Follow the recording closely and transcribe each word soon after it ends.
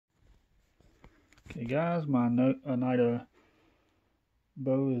Okay guys, my Oneida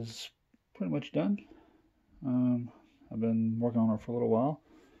bow is pretty much done. I've been working on her for a little while.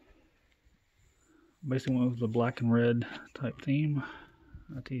 Basically went with the black and red type theme.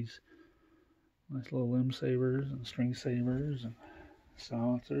 Got these nice little limb savers and string savers and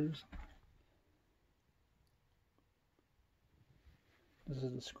silencers. This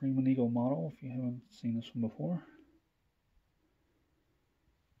is the Screaming Eagle model if you haven't seen this one before.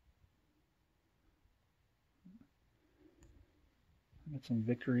 Got some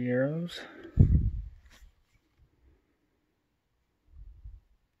victory arrows.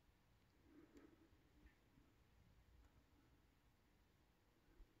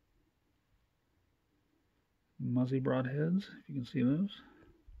 Muzzy broadheads, if you can see those.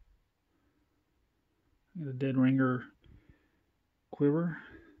 Got a dead ringer quiver,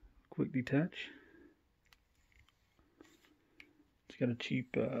 quick detach. It's got a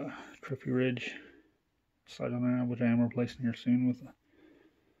cheap Trophy Ridge sight on there, which I am replacing here soon with a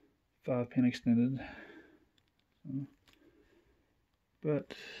 5-pin extended.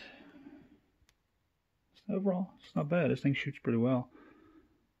 But overall, it's not bad. This thing shoots pretty well.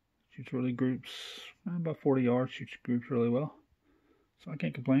 Shoots really groups, about 40 yards, shoots groups really well. So I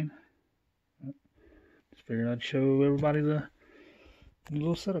can't complain. Just figured I'd show everybody the new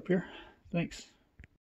little setup here. Thanks.